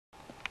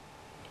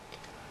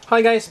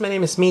Hi guys, my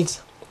name is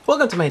Meads.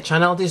 Welcome to my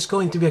channel. This is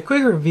going to be a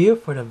quick review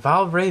for the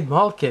Valvrave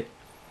mold kit.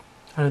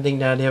 I don't think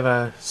that they have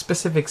a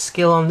specific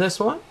skill on this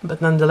one,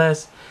 but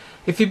nonetheless,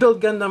 if you built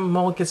Gundam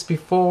mold kits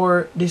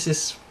before, this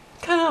is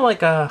kind of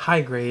like a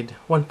high grade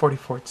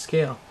 1/44th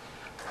scale.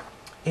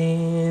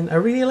 And I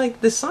really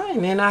like the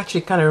design, and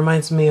actually kind of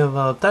reminds me of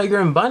Tiger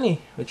and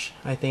Bunny, which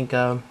I think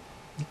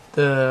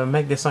the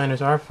mech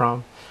designers are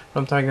from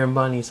Tiger and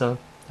Bunny, so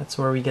that's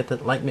where we get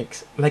that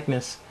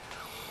likeness.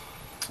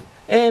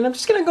 And I'm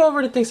just gonna go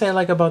over the things I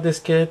like about this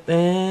kit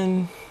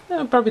and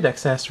probably the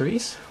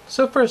accessories.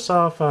 So first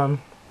off,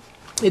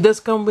 it does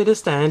come with a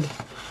stand,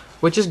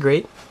 which is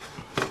great.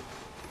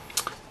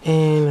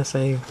 And as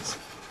I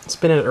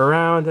spin it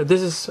around,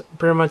 this is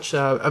pretty much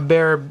a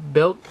bare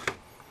build.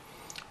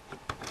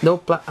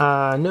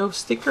 No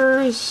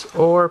stickers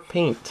or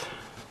paint.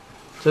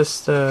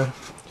 Just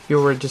if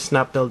you were just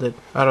not build it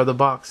out of the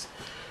box.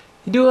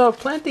 You do have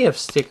plenty of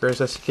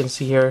stickers, as you can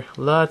see here,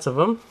 lots of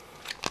them.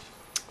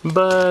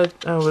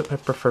 But I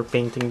prefer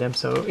painting them,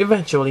 so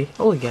eventually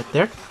I'll get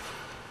there.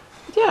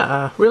 But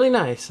yeah, really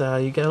nice.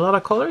 You get a lot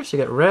of colors. You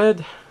get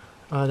red,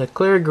 the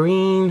clear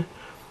green,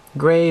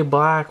 gray,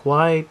 black,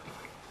 white,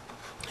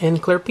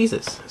 and clear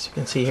pieces, as you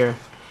can see here.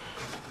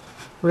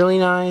 Really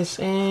nice.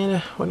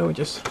 And why don't we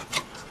just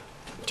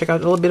check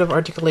out a little bit of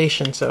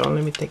articulation. So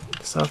let me take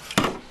this off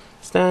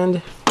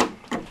stand.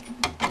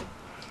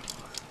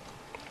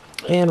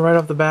 And right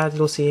off the bat,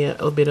 you'll see a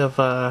little bit of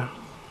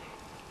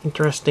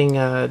interesting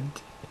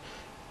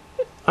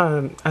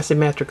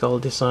asymmetrical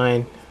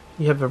design.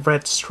 You have a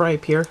red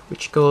stripe here,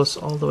 which goes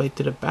all the way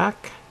to the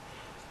back.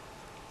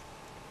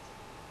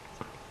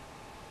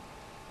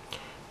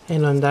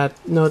 And on that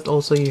note,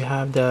 also you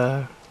have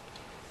the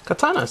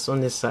katanas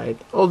on this side.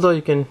 Although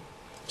you can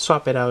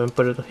swap it out and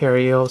put it here.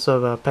 You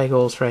also have peg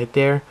holes right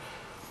there.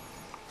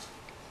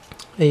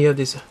 And you have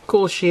this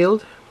cool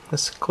shield.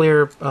 Has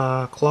clear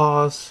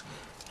claws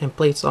and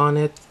plates on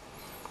it.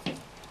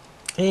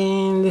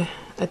 And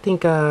I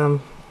think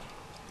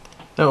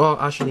well,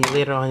 actually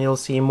later on you'll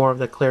see more of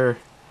the clear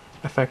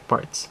effect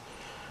parts.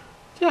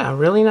 Yeah,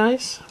 really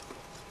nice.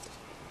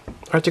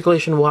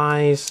 Articulation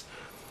wise,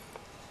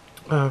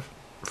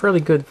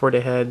 fairly good for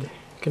the head.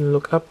 You can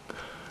look up,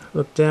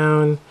 look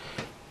down.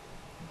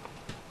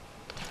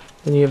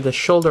 Then you have the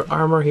shoulder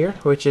armor here,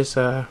 which is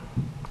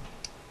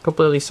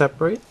completely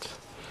separate.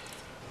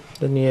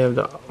 Then you have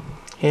the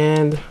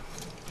hand.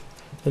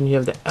 Then you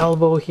have the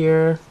elbow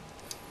here,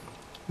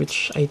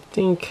 which I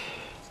think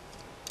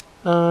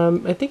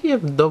you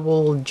have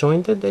double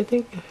jointed, I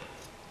think.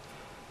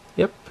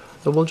 Yep,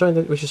 double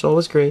jointed, which is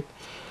always great.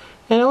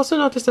 And I also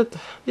noticed that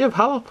you have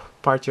hollow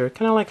parts here,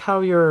 kind of like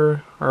how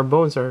our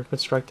bones are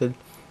constructed.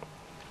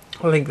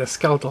 I like the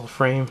skeletal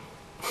frame.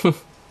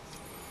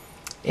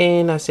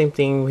 And same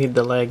thing with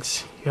the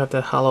legs. You have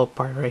that hollow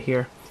part right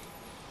here.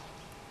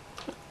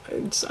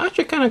 It's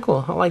actually kind of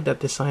cool. I like that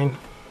design.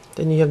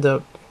 Then you have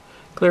the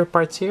clear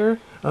parts here,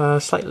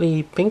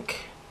 slightly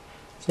pink.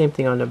 Same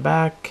thing on the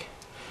back.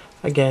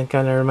 Again,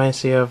 kind of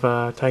reminds me of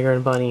Tiger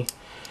and Bunny.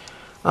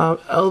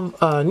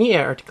 Knee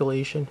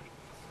articulation,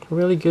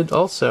 really good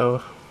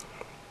also.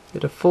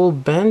 With a full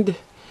bend,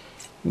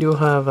 you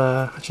have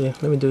actually,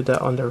 let me do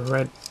that on the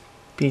red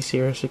piece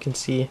here, so you can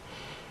see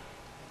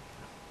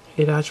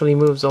it actually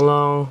moves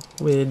along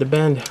with the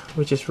bend,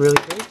 which is really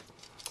great.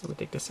 Let me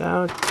take this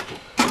out.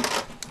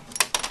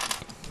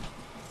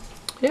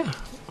 Yeah.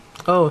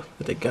 Oh,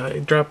 I think I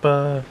drop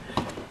the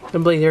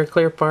blade here,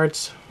 clear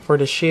parts for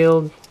the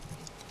shield.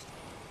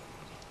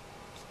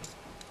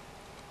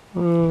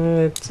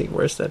 Let's see,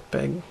 where's that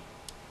peg?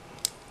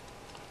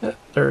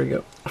 There we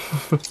go.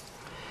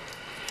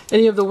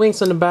 And you have the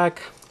wings on the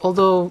back,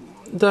 although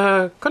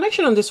the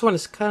connection on this one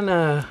is kind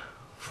of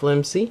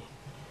flimsy.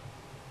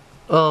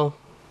 Well,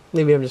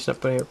 maybe I'm just not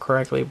putting it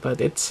correctly,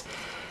 but it's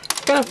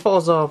kind of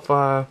falls off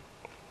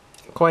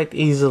quite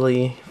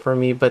easily for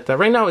me, but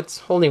right now it's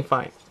holding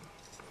fine.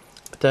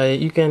 But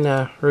you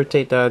can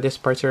rotate this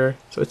part here,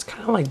 so it's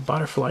kind of like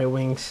butterfly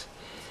wings.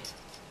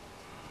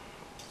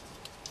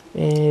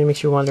 And it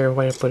makes you wonder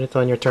why I put it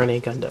on your Turn A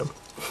Gundam.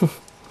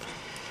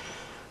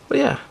 But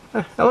yeah,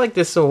 I like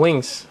this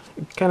wings.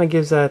 It kind of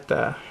gives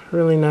that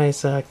really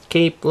nice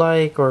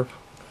cape-like, or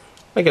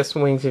I guess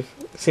wings. It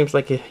seems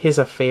like he's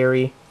a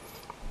fairy.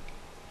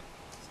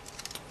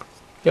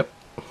 Yep.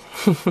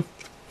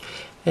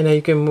 And now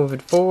you can move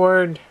it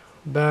forward,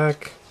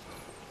 back.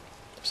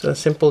 So a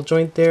simple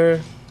joint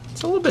there.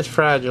 It's a little bit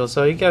fragile,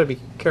 so you gotta be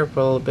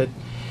careful a little bit.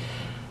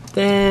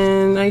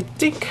 Then I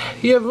think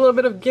you have a little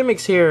bit of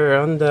gimmicks here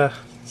on the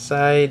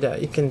side.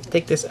 You can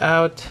take this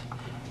out.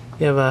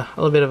 You have a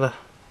little bit of a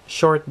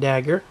short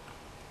dagger.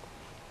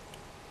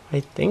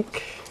 I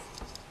think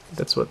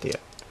that's what the.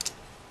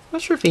 I'm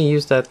not sure if he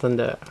used that on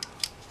the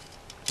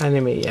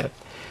anime yet.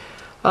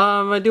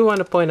 I do want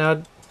to point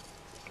out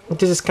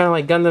this is kind of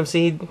like Gundam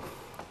Seed.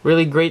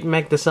 Really great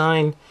mech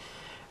design.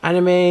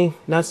 Anime,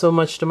 not so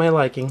much to my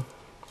liking.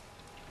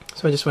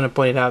 So I just want to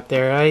point it out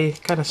there. I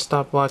kind of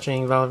stopped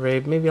watching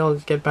Valvrave. Maybe I'll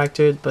get back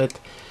to it, but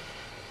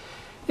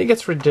it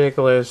gets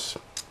ridiculous.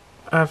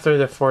 after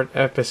the 4th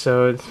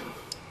episode.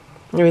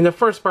 I mean, the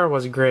first part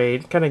was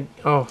great. Kind of,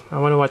 oh, I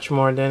want to watch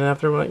more. Then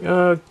after, I'm like,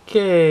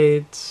 okay,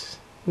 it's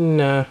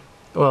nah.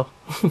 Well,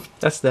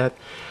 that's that.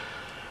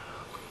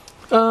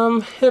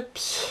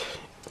 Hips.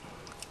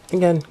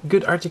 Again,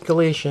 good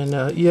articulation.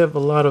 You have a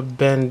lot of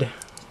bend.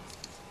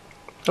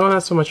 Oh,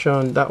 not so much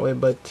on that way,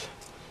 but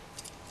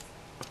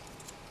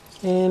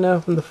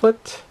and from the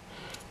foot,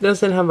 it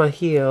doesn't have a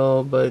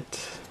heel,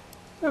 but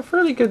a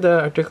fairly good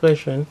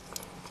articulation.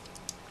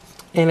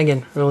 And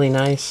again, really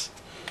nice.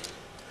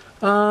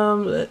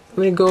 Let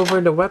me go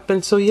over the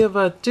weapon. So you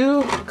have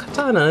 2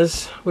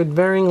 katanas with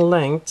varying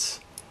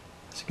lengths,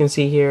 as you can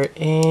see here,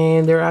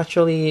 and they're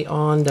actually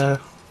on the.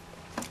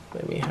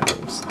 Let me have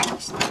them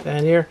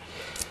stand here.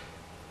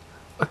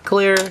 A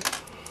clear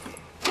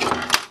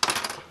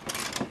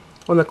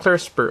on the clear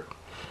sprue.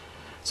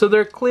 So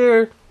they're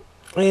clear,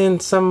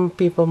 and some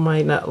people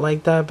might not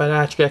like that, but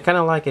actually I kind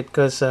of like it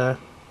because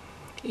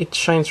it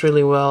shines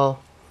really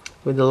well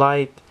with the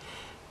light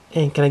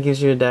and kind of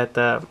gives you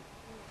that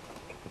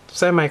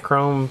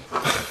semi-chrome.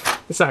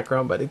 It's not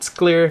chrome, but it's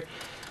clear.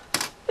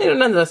 You know,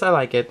 nonetheless, I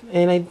like it,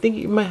 and I think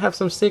you might have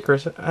some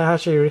stickers. I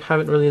actually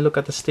haven't really looked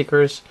at the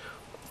stickers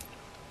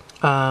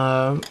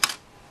of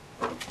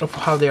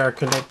how they are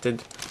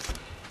connected.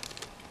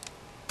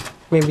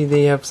 Maybe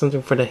they have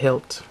something for the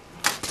hilt.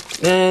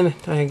 And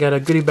I got a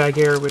goodie bag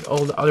here with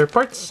all the other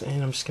parts,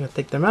 and I'm just gonna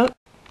take them out.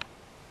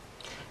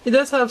 It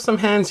does have some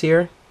hands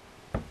here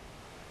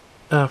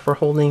for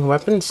holding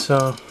weapons,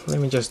 so let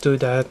me just do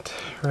that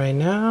right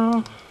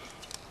now.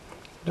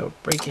 No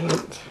breaking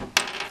it.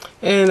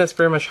 And that's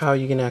pretty much how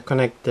you're gonna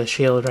connect the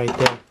shield right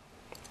there.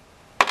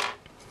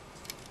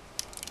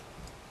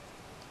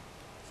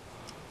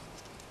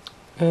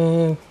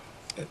 And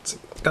it's,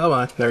 come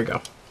on, there we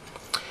go.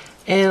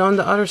 And on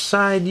the other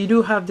side, you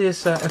do have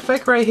this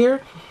effect right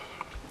here,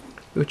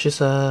 which is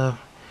kind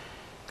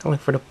of like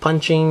for the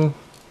punching.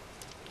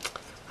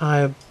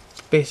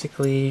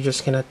 Basically, you're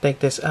just gonna take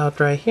this out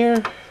right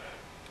here,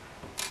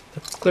 the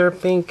clear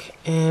pink,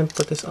 and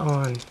put this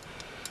on.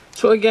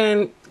 So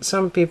again,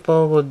 some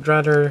people would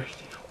rather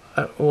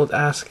would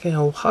ask, you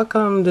know, how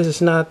come this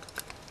is not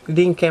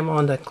didn't come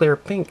on the clear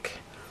pink?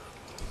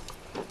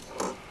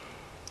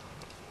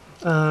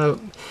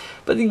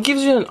 But it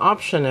gives you an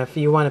option if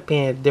you want to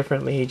paint it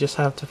differently. You just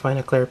have to find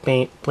a clear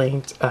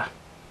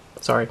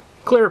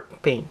clear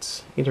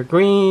paints. Either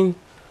green,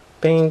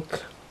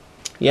 pink,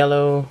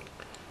 yellow,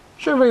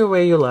 whichever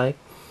way you like.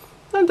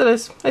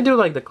 Nonetheless, I do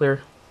like the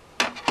clear.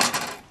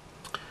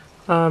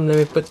 Let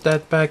me put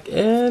that back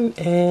in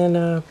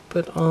and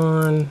put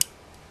on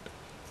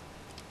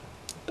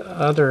the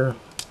other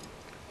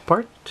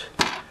part,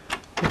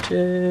 which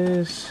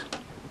is,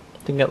 I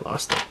think I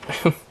lost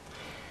it.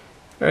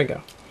 There we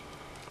go.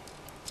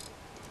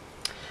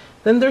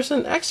 Then there's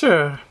an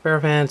extra pair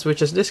of hands,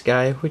 which is this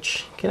guy,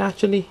 which can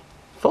actually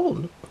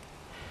fold.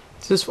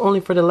 This is only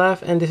for the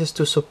left, and this is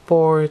to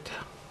support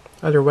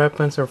other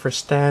weapons or for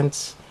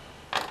stance.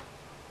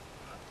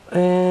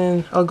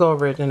 And I'll go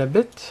over it in a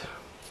bit.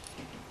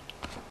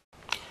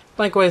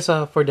 Likewise,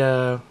 for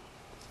the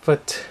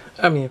foot,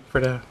 for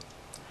the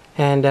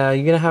hand,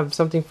 you're gonna have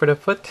something for the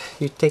foot.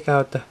 You take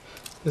out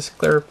this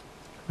clear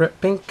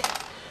pink,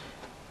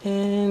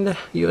 and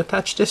you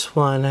attach this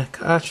one.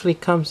 It actually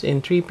comes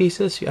in 3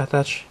 pieces. You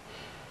attach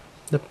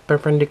the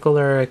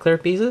perpendicular clear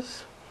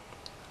pieces.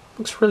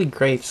 Looks really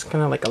great. It's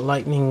kind of like a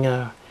lightning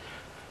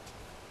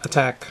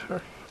attack,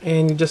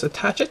 and you just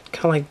attach it,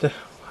 kind of like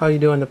how you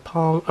do on the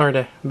palm or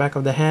the back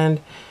of the hand.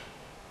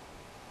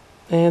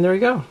 And there we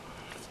go,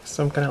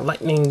 some kind of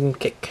lightning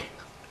kick,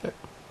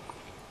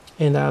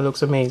 and that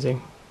looks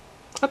amazing.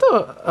 I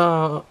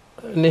thought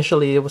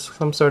initially it was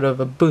some sort of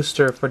a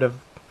booster for the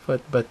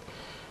foot, but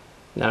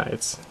no,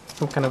 it's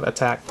some kind of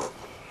attack.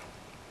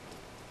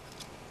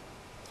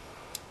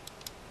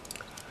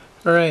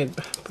 Alright,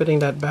 putting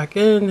that back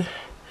in.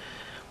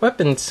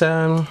 Weapons,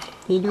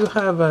 you do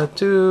have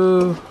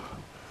 2,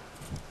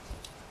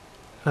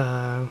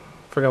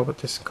 forgot what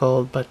this is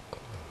called, but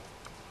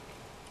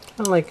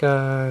kind of like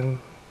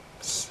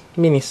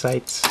mini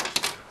sights.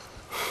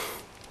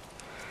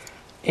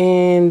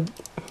 And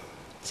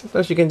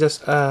sometimes you can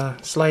just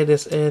slide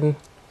this in.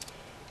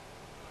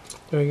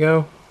 There we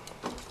go.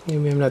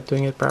 Maybe I'm not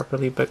doing it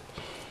properly, but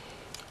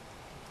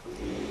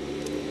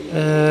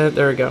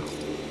there we go.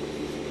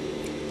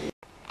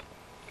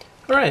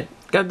 Alright,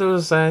 got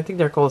those, I think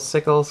they're called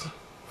sickles.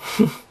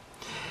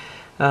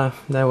 That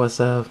was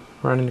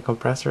running the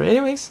compressor.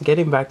 Anyways,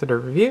 getting back to the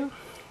review.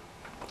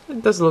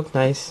 It does look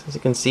nice, as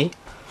you can see.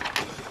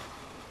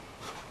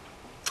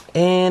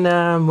 And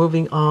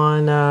moving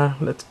on,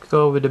 let's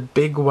go with the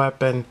big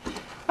weapon.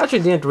 I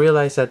actually didn't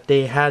realize that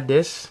they had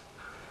this,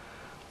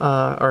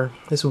 or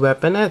this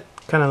weapon. It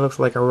kind of looks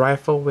like a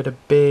rifle with a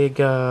big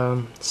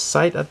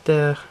sight at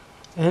the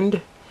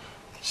end.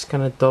 Just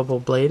kind of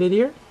double bladed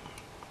here.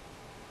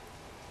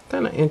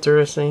 Kind of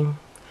interesting.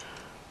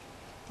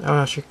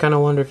 I actually kind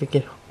of wonder if he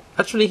can.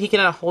 Actually, he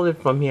cannot hold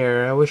it from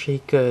here. I wish he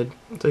could.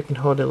 So he can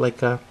hold it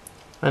like an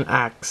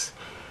axe.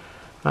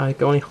 He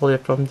can only hold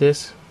it from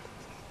this.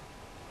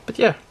 But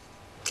yeah,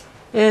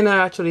 and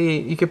actually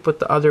you can put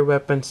the other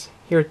weapons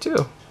here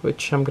too,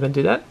 which I'm gonna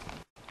do that.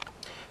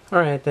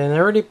 Alright, then I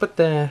already put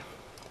the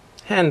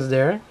hands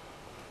there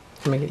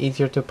to make it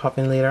easier to pop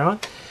in later on.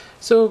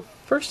 So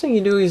first thing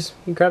you do is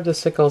you grab the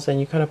sickles and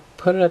you kind of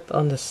put it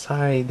on the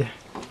side,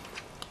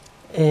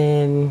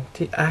 and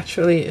it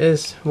actually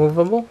is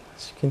movable,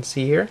 as you can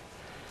see here.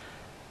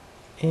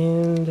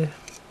 And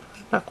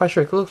I'm not quite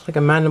sure, it looks like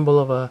a mandible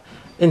of a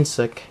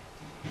insect,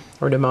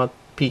 or the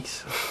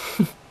mouthpiece.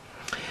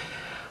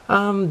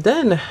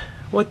 Then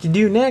what you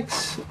do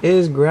next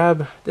is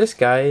grab this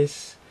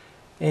guys,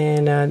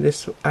 and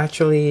this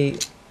actually,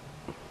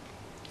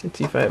 let's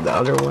see if I have the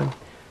other one,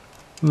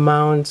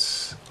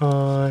 mounts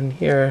on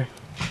here.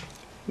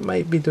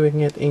 Might be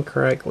doing it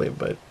incorrectly,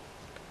 but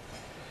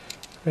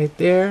right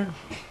there.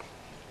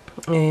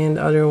 And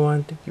the other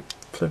one, you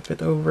flip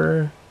it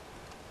over,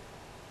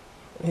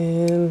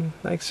 and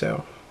like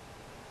so.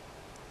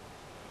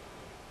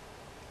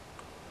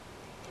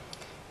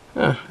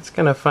 It's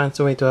kind of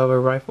fancy way to have a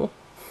rifle,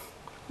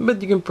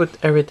 but you can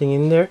put everything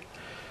in there,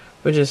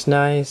 which is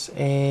nice,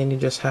 and you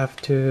just have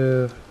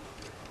to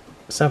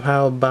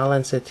somehow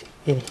balance it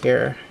in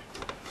here.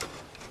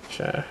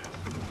 I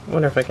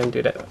wonder if I can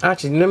do that.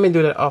 Actually, let me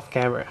do that off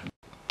camera.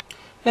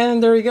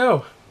 And there we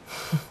go.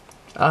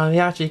 You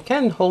actually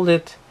can hold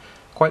it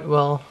quite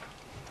well,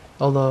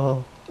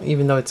 although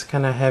even though it's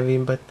kind of heavy,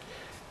 but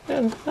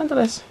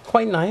nonetheless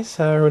quite nice.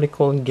 Really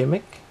cool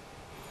gimmick.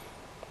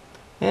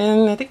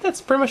 And I think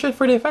that's pretty much it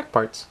for the effect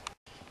parts.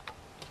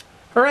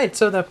 Alright,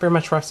 so that pretty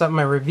much wraps up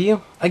my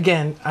review.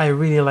 Again, I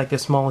really like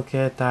this small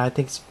kit. I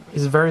think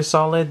it's very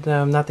solid.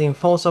 Nothing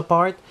falls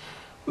apart.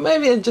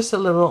 Maybe just a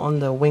little on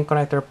the wing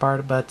connector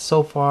part, but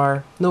so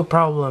far no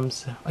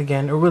problems.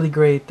 Again, a really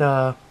great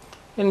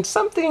and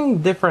something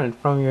different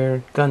from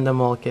your Gundam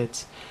mold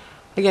kits.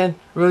 Again,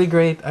 really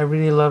great. I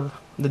really love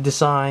the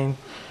design,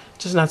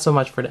 just not so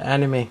much for the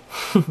anime.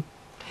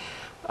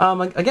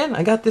 Again,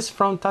 I got this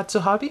from Tatsu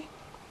Hobby.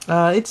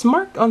 It's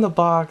marked on the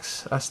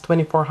box as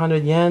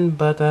 2,400 yen,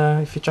 but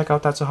if you check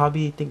out Tatsu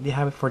Hobby, I think they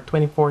have it for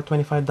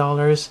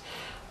 $25,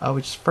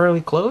 which is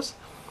fairly close.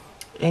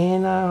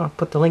 And I'll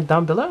put the link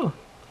down below.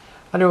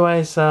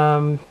 Otherwise,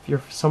 if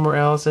you're somewhere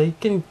else, you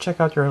can check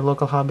out your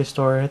local hobby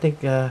store. I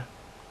think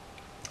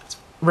it's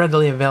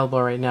readily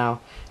available right now.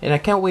 And I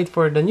can't wait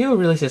for the new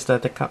releases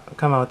that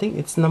come out. I think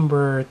it's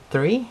number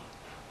 3.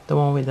 The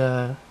one with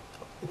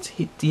it's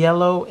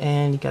yellow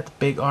and you got the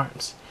big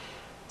arms.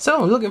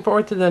 So, I'm looking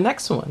forward to the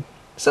next one.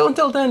 So,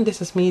 until then, this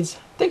is Meads.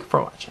 Thank you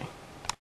for watching.